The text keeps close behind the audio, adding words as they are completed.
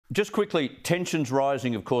Just quickly, tensions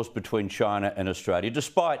rising, of course, between China and Australia,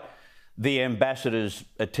 despite the ambassador's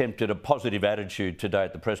attempt at a positive attitude today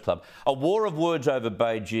at the press club. A war of words over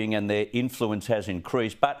Beijing and their influence has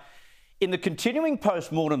increased. But in the continuing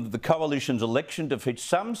post-mortem of the coalition's election defeat,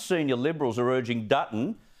 some senior Liberals are urging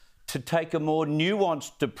Dutton to take a more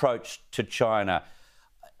nuanced approach to China.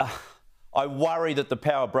 I worry that the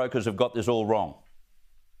power brokers have got this all wrong.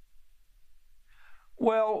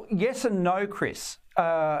 Well, yes and no, Chris.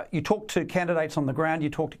 You talk to candidates on the ground, you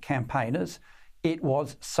talk to campaigners. It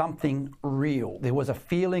was something real. There was a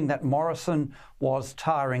feeling that Morrison was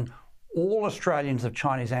tarring all Australians of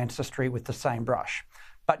Chinese ancestry with the same brush.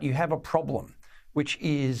 But you have a problem, which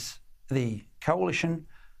is the coalition,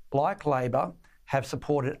 like Labor, have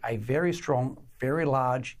supported a very strong, very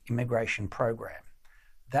large immigration program.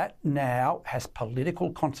 That now has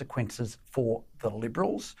political consequences for the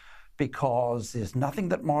Liberals, because there's nothing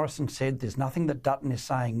that Morrison said, there's nothing that Dutton is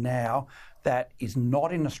saying now that is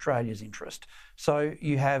not in Australia's interest. So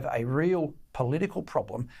you have a real political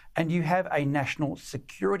problem and you have a national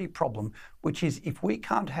security problem, which is if we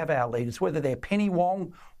can't have our leaders, whether they're Penny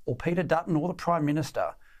Wong or Peter Dutton or the Prime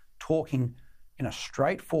Minister, talking in a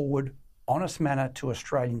straightforward, honest manner to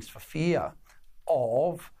Australians for fear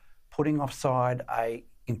of putting offside an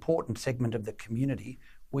important segment of the community,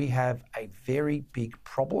 we have a very big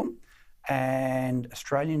problem, and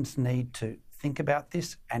Australians need to think about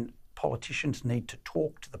this and politicians need to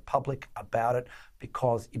talk to the public about it,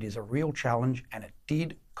 because it is a real challenge and it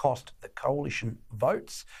did cost the coalition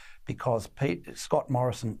votes, because Scott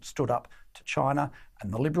Morrison stood up to China,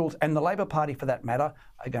 and the Liberals and the Labor Party for that matter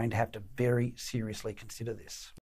are going to have to very seriously consider this.